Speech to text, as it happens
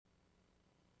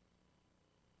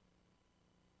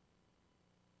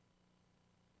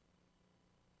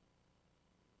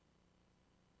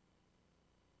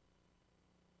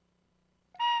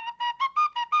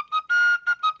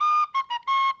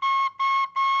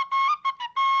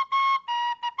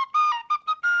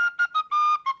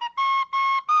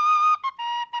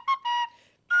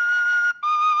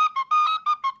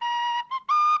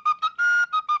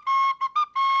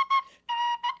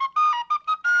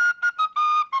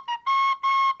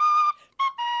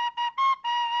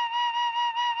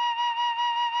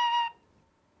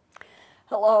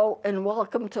Hello and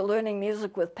welcome to Learning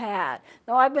Music with Pat.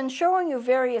 Now I've been showing you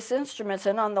various instruments,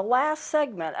 and on the last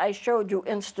segment I showed you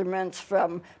instruments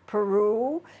from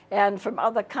Peru and from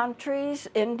other countries,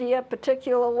 India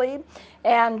particularly,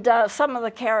 and some of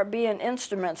the Caribbean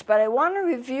instruments. But I want to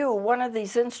review one of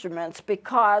these instruments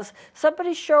because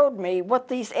somebody showed me what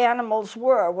these animals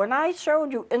were. When I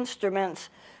showed you instruments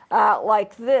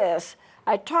like this,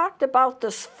 I talked about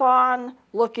this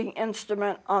fawn-looking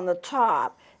instrument on the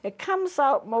top. It comes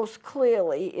out most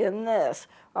clearly in this.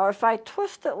 Or if I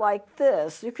twist it like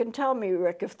this, you can tell me,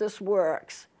 Rick, if this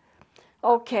works.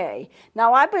 Okay,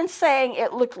 now I've been saying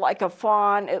it looked like a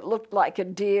fawn, it looked like a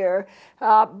deer,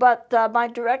 but my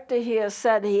director here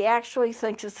said he actually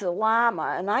thinks it's a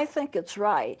llama, and I think it's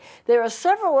right. There are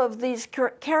several of these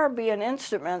Caribbean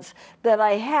instruments that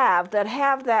I have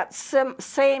that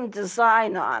same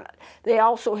design on it. They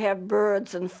also have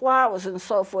birds and flowers and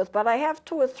so forth, but I have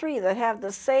 2 or 3 that have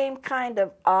the same kind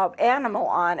of animal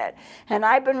on it, and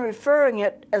I've been referring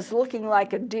it as looking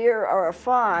like a deer or a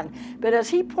fawn, but as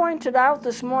he pointed out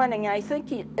this morning, I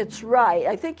think it's right.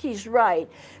 I think he's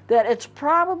right that it's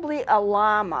probably a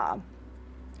llama.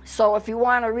 So if you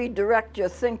want to redirect your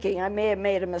thinking, I may have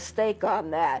made a mistake on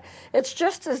that. It's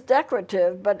just as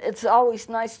decorative, but it's always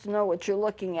nice to know what you're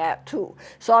looking at too.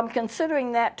 So I'm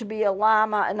considering that to be a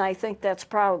llama, and I think that's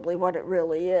probably what it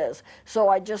really is. So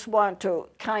I just want to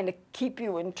kind of keep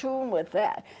you in tune with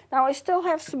that. Now I still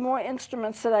have some more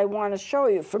instruments that I want to show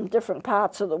you from different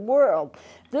parts of the world.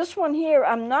 This one here,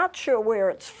 I'm not sure where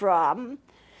it's from,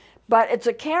 but it's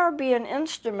a Caribbean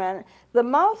instrument. The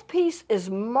mouthpiece is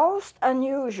most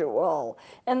unusual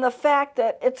in the fact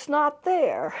that it's not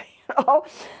there.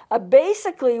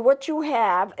 Basically what you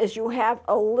have is you have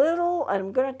a little, and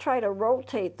I'm going to try to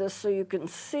rotate this so you can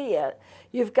see it,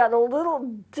 you've got a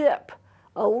little dip,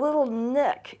 a little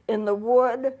nick in the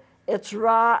wood. It's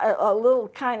raw, a little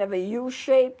kind of a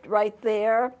U-shaped right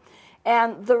there.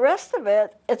 And the rest of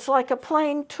it, it's like a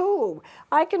plain tube.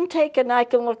 I can take and I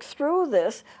can look through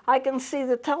this. I can see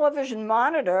the television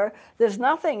monitor. There's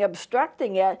nothing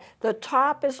obstructing it. The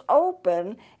top is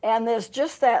open, and there's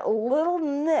just that little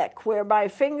nick where my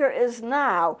finger is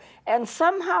now, and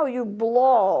somehow you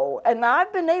blow. And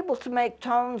I've been able to make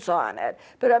tones on it,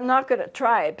 but I'm not going to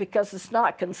try it because it's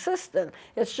not consistent.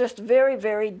 It's just very,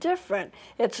 very different.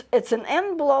 It's an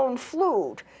end-blown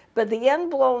flute. But the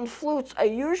end-blown flutes are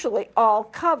usually all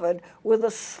covered with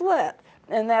a slit,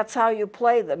 and that's how you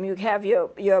play them. You have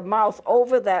your mouth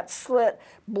over that slit,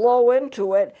 blow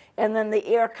into it, and then the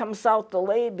air comes out the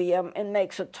labium and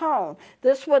makes a tone.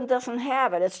 This one doesn't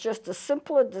have it. It's just a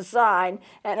simpler design,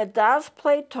 and it does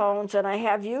play tones, and I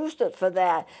have used it for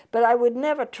that, but I would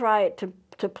never try it to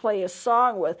play a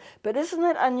song with. But isn't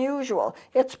it unusual?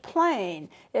 It's plain.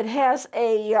 It has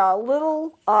a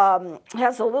little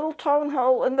tone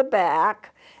hole in the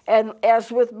back, and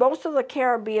as with most of the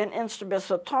Caribbean instruments,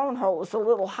 the tone hole is a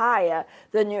little higher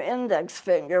than your index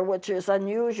finger, which is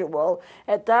unusual.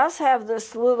 It does have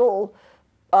this little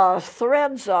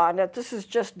threads on it. This is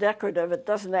just decorative. It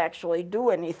doesn't actually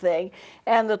do anything.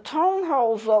 And the tone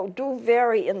holes, though, do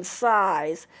vary in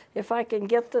size. If I can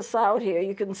get this out here,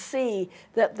 you can see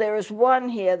that there is one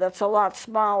here that's a lot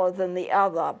smaller than the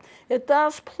other. It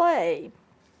does play.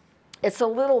 It's a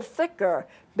little thicker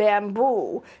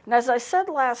bamboo. And as I said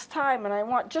last time, and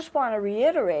I just want to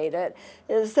reiterate it,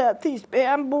 is that these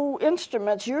bamboo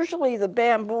instruments, usually the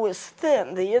bamboo is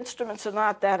thin. The instruments are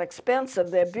not that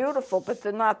expensive. They're beautiful, but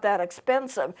they're not that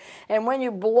expensive. And when you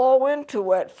blow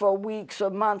into it for weeks or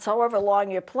months, however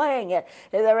long you're playing it,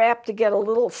 they're apt to get a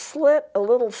little slit, a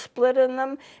little split in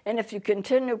them. And if you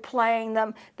continue playing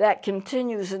them, that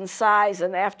continues in size,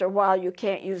 and after a while you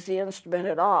can't use the instrument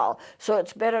at all. So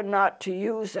it's better not to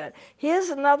use it. Here's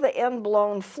another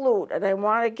end-blown flute, and I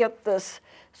want to get this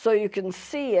so you can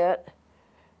see it.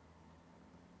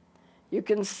 You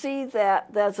can see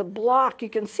that there's a block. You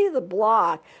can see the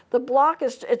block. The block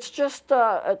is, it's just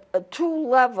 2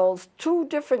 levels, 2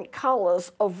 different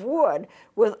colors of wood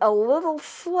with a little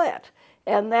slit.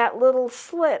 And that little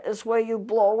slit is where you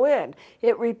blow in.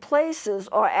 It replaces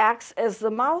or acts as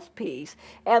the mouthpiece.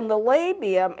 And the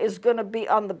labium is going to be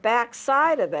on the back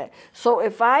side of it. So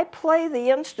if I play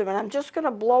the instrument, I'm just going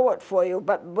to blow it for you,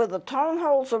 but where the tone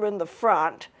holes are in the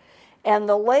front, and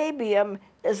the labium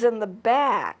is in the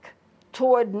back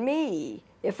toward me.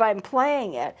 If I'm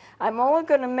playing it, I'm only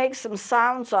going to make some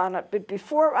sounds on it, but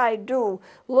before I do,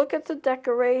 look at the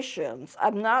decorations.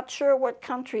 I'm not sure what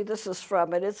country this is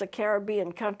from. It is a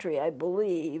Caribbean country, I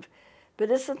believe,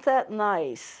 but isn't that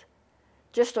nice?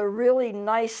 Just a really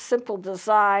nice, simple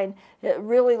design. It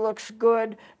really looks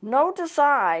good. No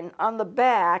design on the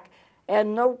back,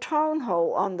 and no tone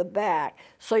hole on the back.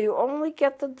 So you only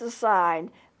get the design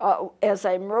as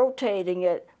I'm rotating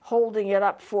it, holding it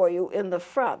up for you in the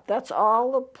front. That's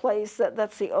all the place,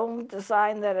 that's the only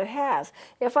design that it has.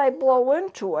 If I blow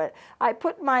into it, I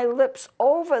put my lips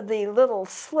over the little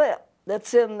slit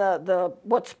that's in the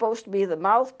what's supposed to be the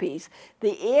mouthpiece.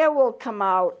 The air will come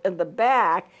out in the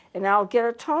back, and I'll get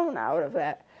a tone out of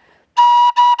it.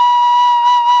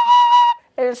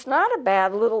 And it's not a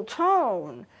bad little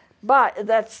tone, but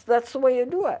that's the way you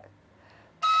do it.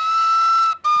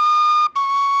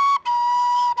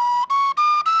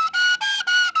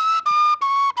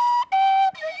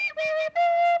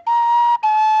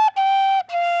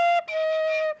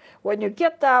 When you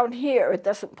get down here, it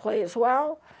doesn't play as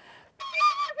well.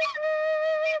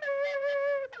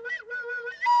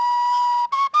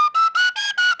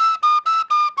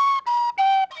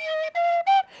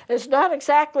 It's not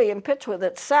exactly in pitch with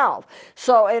itself.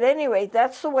 So at any rate,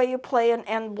 that's the way you play an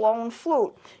end-blown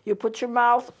flute. You put your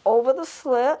mouth over the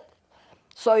slit,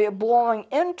 so you're blowing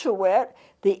into it.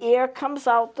 The air comes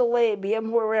out the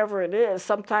labium wherever it is.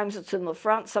 Sometimes it's in the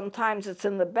front, sometimes it's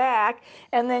in the back,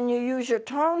 and then you use your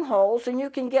tone holes, and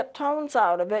you can get tones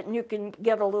out of it, and you can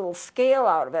get a little scale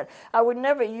out of it. I would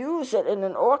never use it in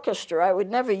an orchestra. I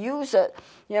would never use it,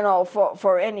 you know,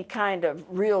 for any kind of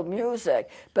real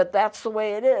music, but that's the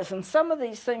way it is. And some of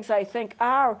these things, I think,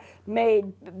 are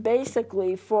made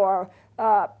basically for,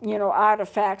 you know,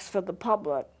 artifacts for the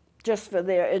public, just for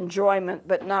their enjoyment,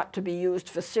 but not to be used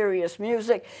for serious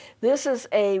music. This is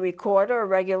a recorder, a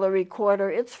regular recorder.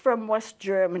 It's from West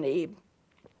Germany.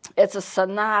 It's a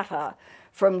sonata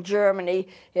from Germany.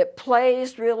 It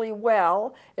plays really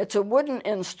well. It's a wooden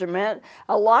instrument.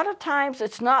 A lot of times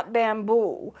it's not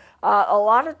bamboo. A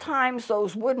lot of times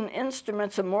those wooden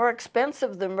instruments are more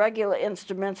expensive than regular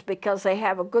instruments because they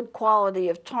have a good quality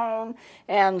of tone,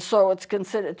 and so it's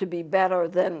considered to be better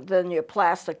than your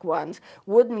plastic ones.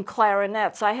 Wooden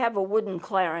clarinets. I have a wooden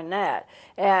clarinet,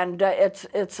 and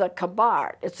it's a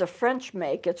Cabart. It's a French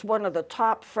make. It's one of the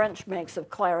top French makes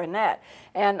of clarinet,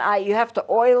 and you have to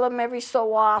oil them every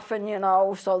so often, you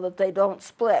know, so that they don't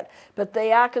split. But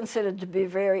they are considered to be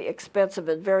very expensive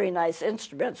and very nice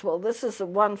instruments. Well, this is the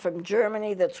one from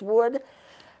Germany that's wood.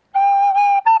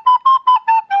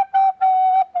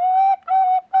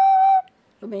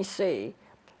 Let me see.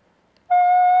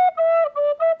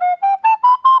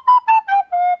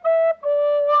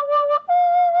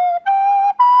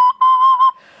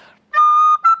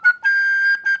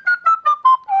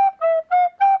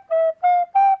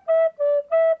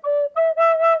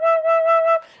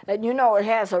 And you know, it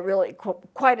has a really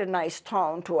quite a nice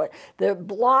tone to it. The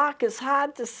block is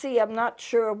hard to see. I'm not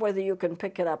sure whether you can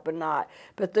pick it up or not.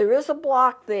 But there is a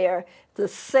block there, the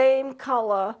same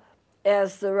color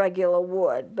as the regular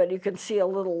wood. But you can see a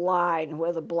little line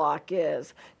where the block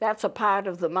is. That's a part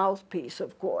of the mouthpiece,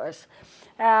 of course.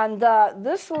 And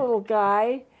this little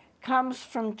guy comes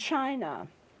from China.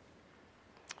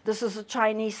 This is a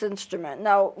Chinese instrument.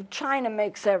 Now, China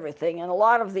makes everything, and a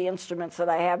lot of the instruments that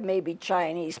I have may be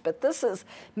Chinese, but this is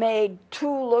made to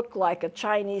look like a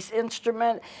Chinese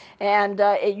instrument, and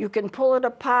you can pull it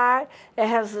apart. It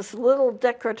has this little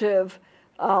decorative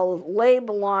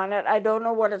label on it. I don't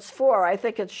know what it's for. I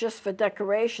think it's just for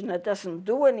decoration. It doesn't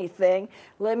do anything.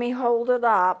 Let me hold it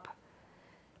up.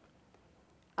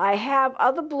 I have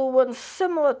other blue ones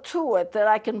similar to it that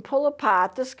I can pull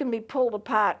apart. This can be pulled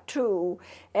apart too,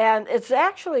 and it's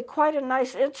actually quite a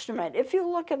nice instrument. If you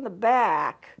look in the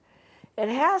back, it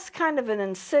has kind of an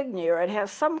insignia. It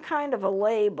has some kind of a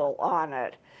label on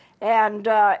it, and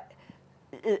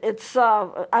it's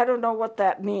I don't know what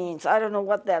that means. I don't know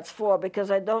what that's for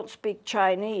because I don't speak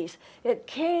Chinese. It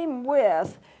came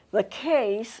with the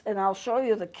case, and I'll show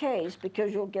you the case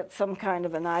because you'll get some kind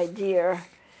of an idea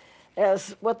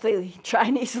as what the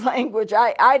Chinese language,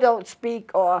 I don't speak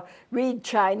or read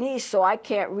Chinese, so I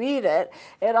can't read it.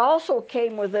 It also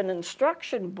came with an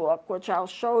instruction book, which I'll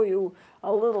show you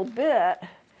a little bit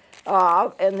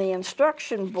of. And the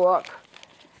instruction book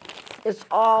is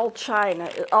all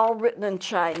China, all written in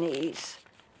Chinese.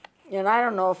 And I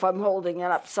don't know if I'm holding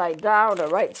it upside down or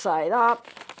right side up.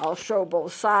 I'll show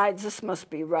both sides. This must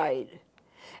be right.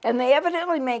 And they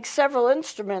evidently make several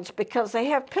instruments because they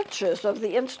have pictures of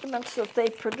the instruments that they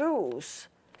produce.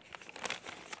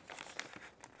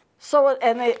 So,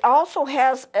 and it also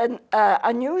has an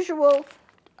unusual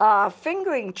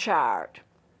fingering chart.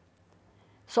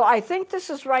 So I think this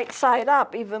is right side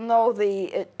up, even though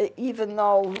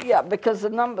yeah, because the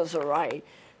numbers are right.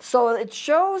 So it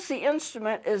shows the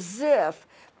instrument as if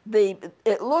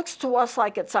it looks to us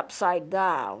like it's upside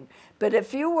down. But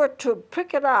if you were to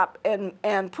pick it up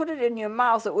and put it in your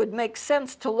mouth, it would make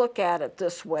sense to look at it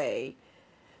this way.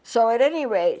 So at any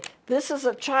rate, this is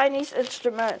a Chinese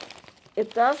instrument.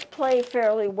 It does play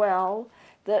fairly well.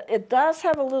 It does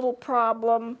have a little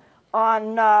problem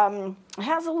on,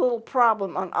 has a little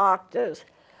problem on octaves.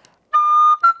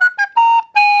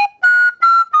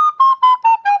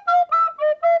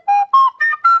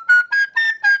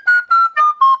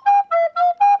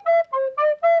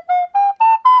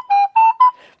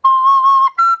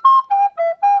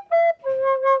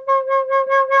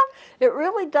 It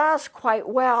really does quite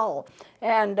well.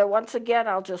 And once again,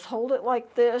 I'll just hold it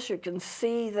like this. You can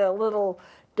see the little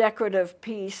decorative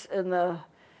piece in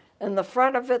the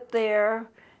front of it there.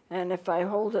 And if I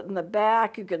hold it in the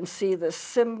back, you can see the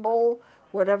symbol,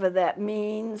 whatever that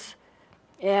means.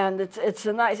 And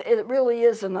it really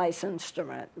is a nice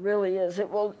instrument. It really is.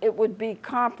 It would be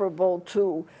comparable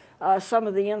to some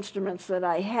of the instruments that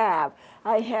I have.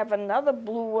 I have another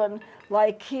blue one,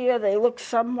 like here. They look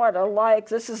somewhat alike.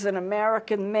 This is an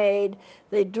American made.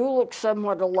 They do look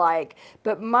somewhat alike.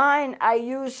 But mine, I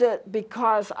use it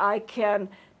because I can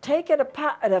take it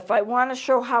apart. And if I want to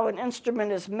show how an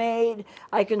instrument is made,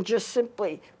 I can just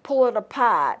simply pull it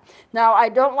apart. Now, I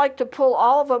don't like to pull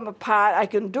all of them apart. I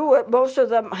can do it. Most of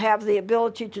them have the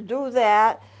ability to do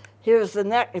that. Here's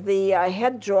the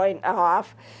head joint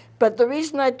off. But the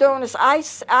reason I don't is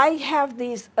I have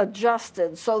these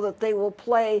adjusted so that they will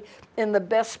play in the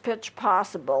best pitch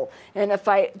possible. And if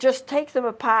I just take them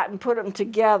apart and put them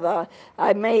together,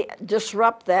 I may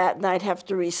disrupt that and I'd have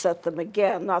to reset them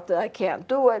again. Not that I can't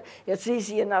do it. It's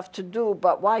easy enough to do,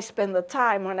 but why spend the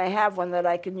time when I have one that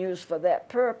I can use for that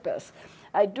purpose?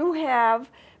 I do have,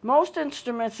 most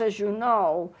instruments, as you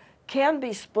know, can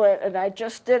be split, and I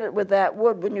just did it with that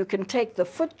wood, when you can take the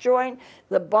foot joint,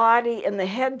 the body, and the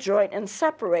head joint and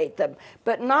separate them.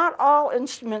 But not all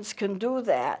instruments can do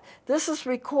that. This is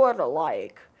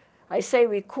recorder-like. I say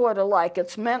recorder-like.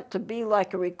 It's meant to be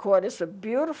like a recorder. It's a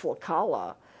beautiful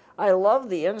color. I love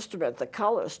the instrument. The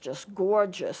color is just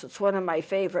gorgeous. It's one of my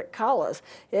favorite colors.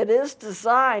 It is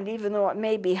designed, even though it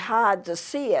may be hard to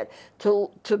see it,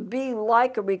 to be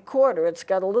like a recorder. It's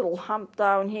got a little hump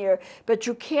down here, but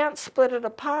you can't split it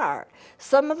apart.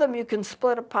 Some of them you can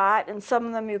split apart, and some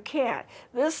of them you can't.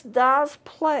 This does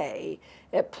play.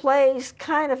 It plays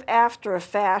kind of after a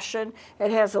fashion.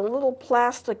 It has a little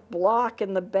plastic block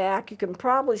in the back. You can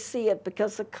probably see it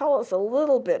because the color's a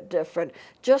little bit different,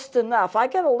 just enough. I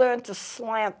got to learn to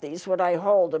slant these when I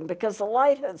hold them because the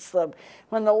light hits them.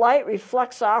 When the light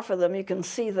reflects off of them, you can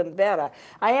see them better.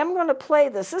 I am going to play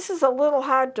this. This is a little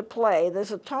hard to play.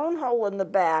 There's a tone hole in the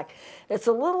back. It's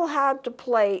a little hard to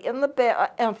play in the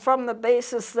and from the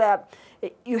basis that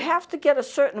you have to get a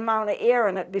certain amount of air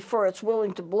in it before it's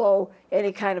willing to blow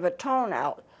any kind of a tone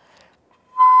out.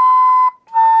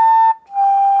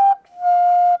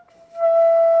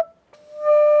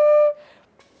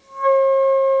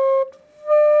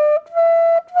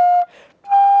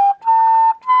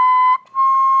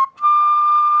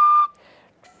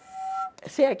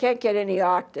 See, I can't get any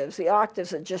octaves. The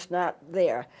octaves are just not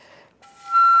there.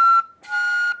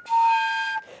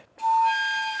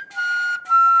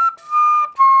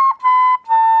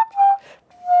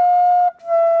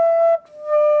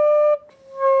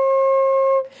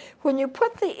 When you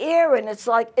put the air in, it's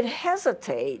like it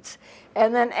hesitates.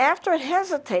 And then after it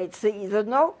hesitates, the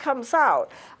note comes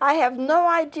out. I have no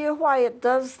idea why it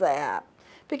does that,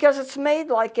 because it's made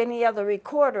like any other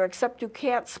recorder, except you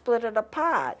can't split it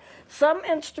apart. Some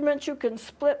instruments you can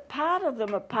split part of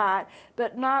them apart,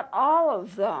 but not all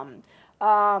of them.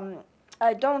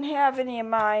 I don't have any of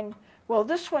mine. Well,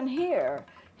 this one here,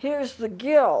 here's the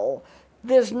gill.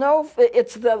 There's no,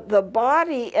 it's the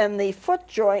body and the foot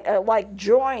joint are like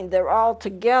joined, they're all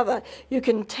together. You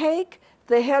can take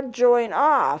the head joint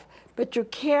off, but you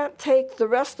can't take the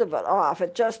rest of it off.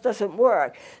 It just doesn't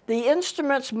work. The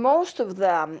instruments, most of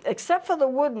them, except for the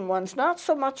wooden ones, not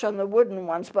so much on the wooden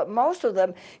ones, but most of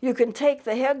them, you can take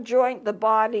the head joint, the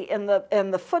body, and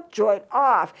the foot joint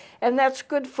off, and that's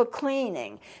good for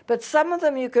cleaning. But some of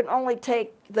them you can only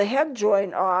take the head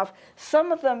joint off.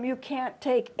 Some of them you can't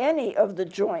take any of the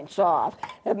joints off.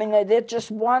 I mean, they're just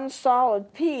one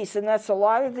solid piece, and that's a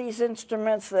lot of these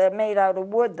instruments that are made out of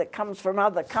wood that comes from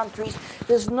other countries.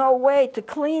 There's no way to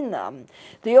clean them.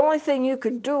 The only thing you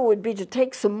could do would be to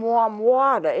take some warm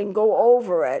water and go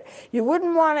over it. You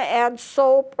wouldn't want to add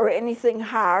soap or anything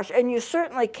harsh, and you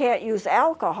certainly can't use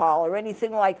alcohol or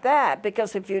anything like that,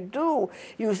 because if you do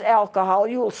use alcohol,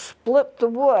 you will split the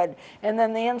wood, and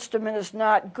then the instrument is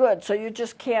not good, so you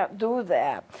just can't do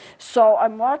that. So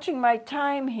I'm watching my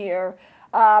time here.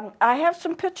 I have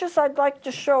some pictures I'd like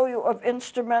to show you of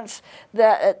instruments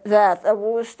that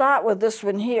we'll start with this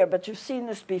one here, but you've seen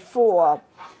this before.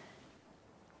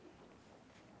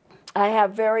 I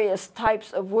have various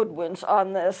types of woodwinds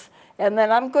on this, and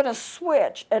then I'm going to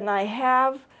switch, and I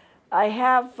have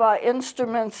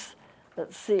instruments.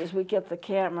 Let's see as we get the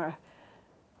camera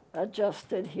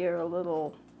adjusted here a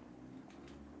little.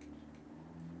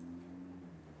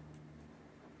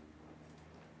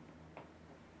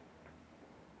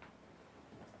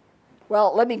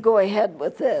 Well, let me go ahead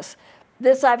with this.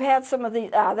 I've had some of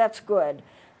these, that's good.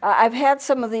 I've had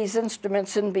some of these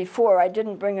instruments in before. I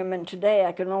didn't bring them in today.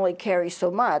 I can only carry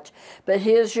so much. But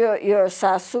here's your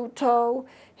sasuto,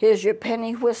 here's your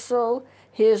penny whistle,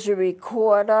 here's your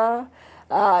recorder,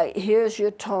 here's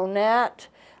your tonette,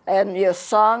 and your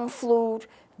song flute,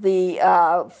 the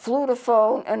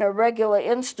flutophone, and a regular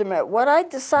instrument. What I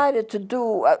decided to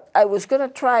do, I was going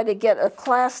to try to get a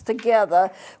class together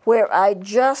where I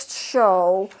just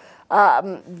show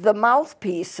the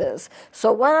mouthpieces.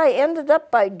 So what I ended up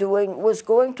by doing was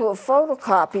going to a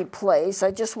photocopy place.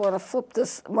 I just want to flip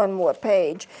this one more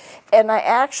page. And I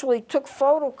actually took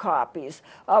photocopies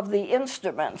of the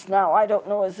instruments. Now, I don't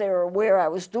know if they were aware I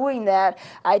was doing that.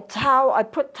 I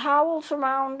put towels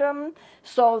around them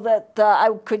so that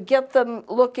I could get them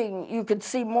looking, you could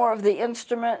see more of the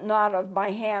instrument, not of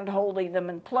my hand holding them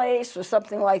in place or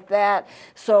something like that.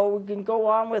 So we can go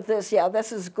on with this. Yeah,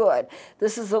 this is good.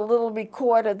 This is a little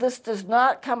recorder. This does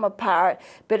not come apart,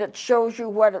 but it shows you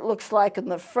what it looks like in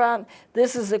the front.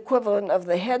 This is equivalent of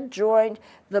the head joint,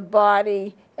 the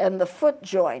body, and the foot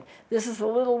joint. This is a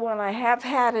little one. I have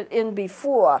had it in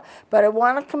before, but I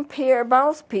want to compare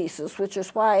mouthpieces, which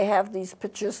is why I have these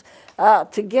pictures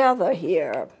together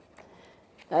here.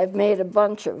 I've made a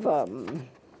bunch of them.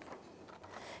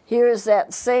 Here is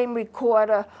that same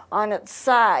recorder on its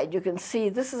side. You can see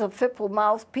this is a Fipple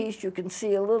mouthpiece. You can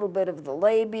see a little bit of the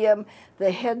labium,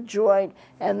 the head joint,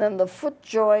 and then the foot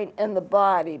joint and the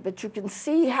body. But you can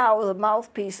see how the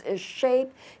mouthpiece is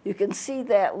shaped. You can see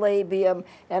that labium,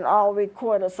 and all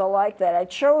recorders are like that. I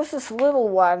chose this little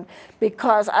one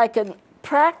because I can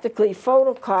practically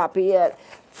photocopy it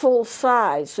full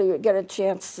size, so you get a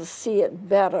chance to see it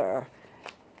better.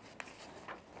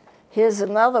 Here's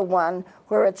another one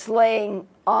where it's laying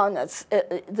on this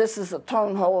is a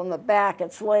tone hole in the back.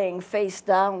 It's laying face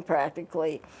down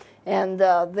practically. And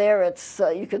there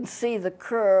you can see the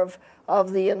curve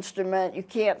of the instrument. You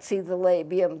can't see the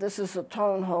labium. This is a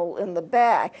tone hole in the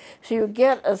back. So you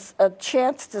get a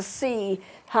chance to see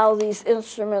how these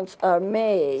instruments are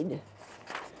made.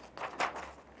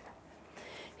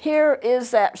 Here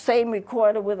is that same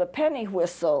recorder with a penny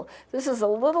whistle. This is a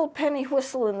little penny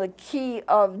whistle in the key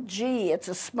of G. It's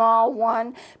a small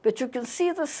one, but you can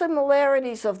see the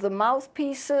similarities of the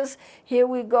mouthpieces. Here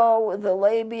we go with the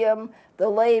labium,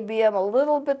 a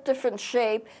little bit different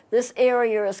shape. This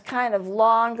area is kind of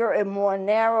longer and more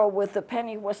narrow with the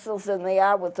penny whistles than they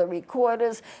are with the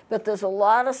recorders, but there's a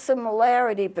lot of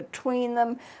similarity between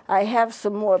them. I have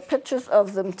some more pictures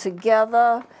of them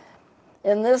together.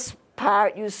 In this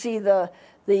part, you see the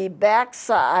back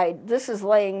side. This is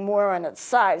laying more on its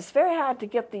side. It's very hard to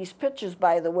get these pictures,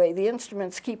 by the way. The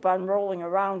instruments keep on rolling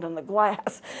around in the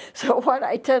glass. So what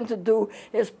I tend to do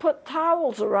is put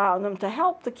towels around them to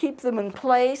help to keep them in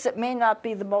place. It may not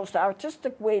be the most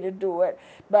artistic way to do it,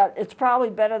 but it's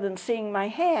probably better than seeing my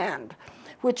hand,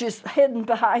 which is hidden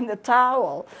behind the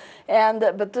towel. And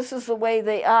but this is the way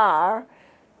they are.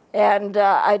 And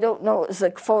I don't know, as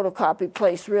a photocopy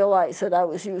place realized that I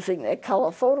was using their color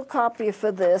photocopier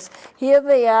for this. Here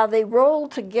they are. They roll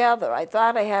together. I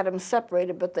thought I had them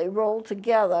separated, but they roll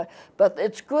together. But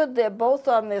it's good they're both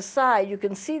on their side. You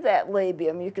can see that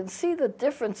labium. You can see the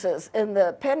differences in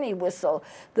the penny whistle.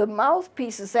 The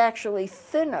mouthpiece is actually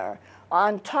thinner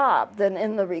on top than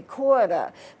in the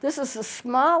recorder. This is the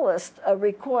smallest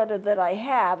recorder that I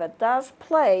have. It does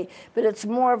play, but it's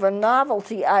more of a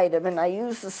novelty item, and I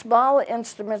use the smaller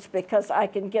instruments because I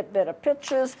can get better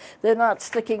pictures. They're not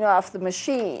sticking off the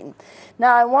machine.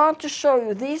 Now I want to show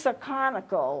you, these are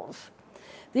conicals.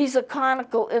 These are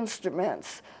conical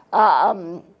instruments.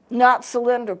 Not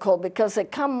cylindrical, because they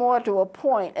come more to a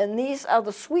point, and these are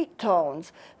the sweet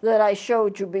tones that I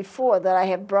showed you before that I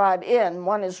have brought in.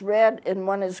 One is red and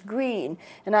one is green,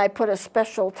 and I put a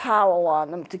special towel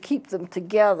on them to keep them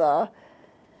together.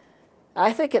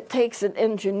 I think it takes an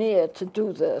engineer to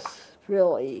do this,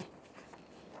 really.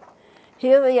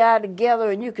 Here they are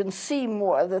together, and you can see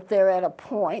more that they're at a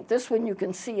point. This one you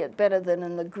can see it better than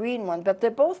in the green one, but they're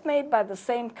both made by the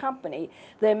same company.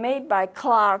 They're made by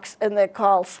Clark's, and they're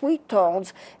called Sweet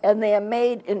Tones, and they are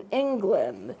made in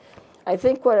England. I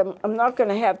think I'm not going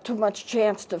to have too much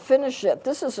chance to finish it.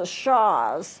 This is a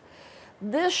Shaw's.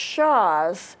 This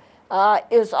Shaw's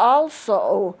is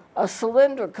also a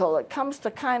cylindrical. It comes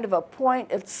to kind of a point.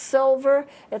 It's silver.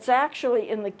 It's actually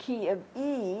in the key of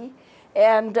E,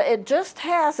 and it just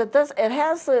has it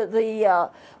has the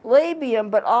labium,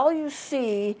 but all you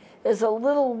see is a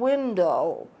little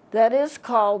window. That is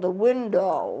called a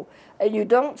window, and you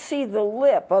don't see the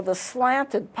lip or the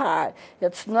slanted part.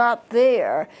 It's not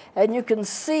there, and you can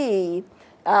see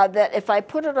that if I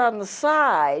put it on the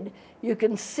side, you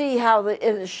can see how it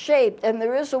is shaped, and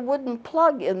there is a wooden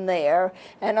plug in there,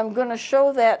 and I'm going to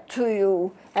show that to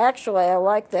you. Actually, I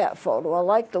like that photo. I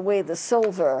like the way the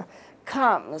silver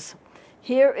comes.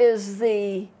 Here is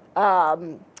the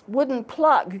wooden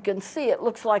plug. You can see it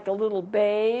looks like a little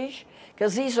beige,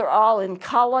 because these are all in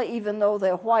color. Even though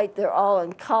they're white, they're all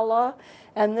in color.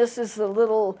 And this is the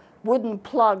little wooden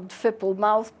plugged Fipple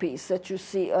mouthpiece that you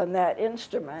see on that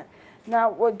instrument.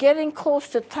 Now, we're getting close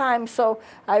to time, so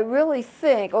I really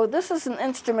think, oh, this is an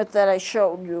instrument that I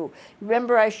showed you.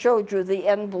 Remember I showed you the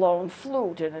end-blown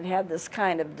flute, and it had this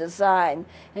kind of design,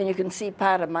 and you can see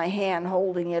part of my hand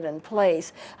holding it in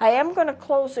place. I am going to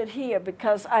close it here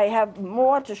because I have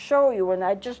more to show you, and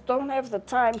I just don't have the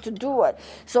time to do it.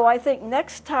 So I think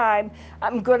next time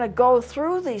I'm going to go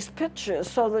through these pictures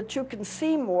so that you can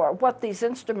see more what these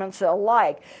instruments are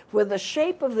like with the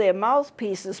shape of their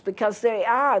mouthpieces, because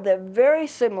they're very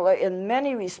similar in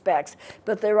many respects,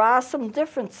 but there are some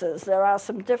differences. There are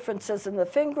some differences in the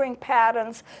fingering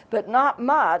patterns, but not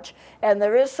much, and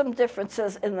there is some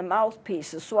differences in the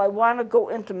mouthpieces. So I want to go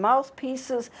into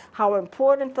mouthpieces, how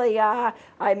important they are.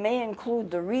 I may include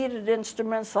the reeded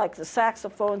instruments like the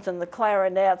saxophones and the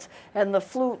clarinets and the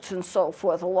flutes and so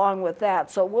forth along with that.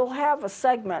 So we'll have a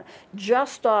segment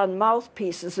just on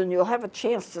mouthpieces, and you'll have a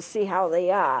chance to see how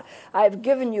they are. I've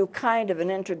given you kind of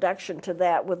an introduction to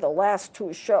that with the last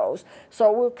two shows,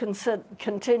 so we'll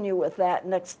continue with that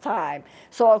next time.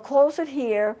 So I'll close it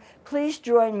here. Please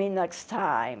join me next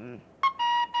time.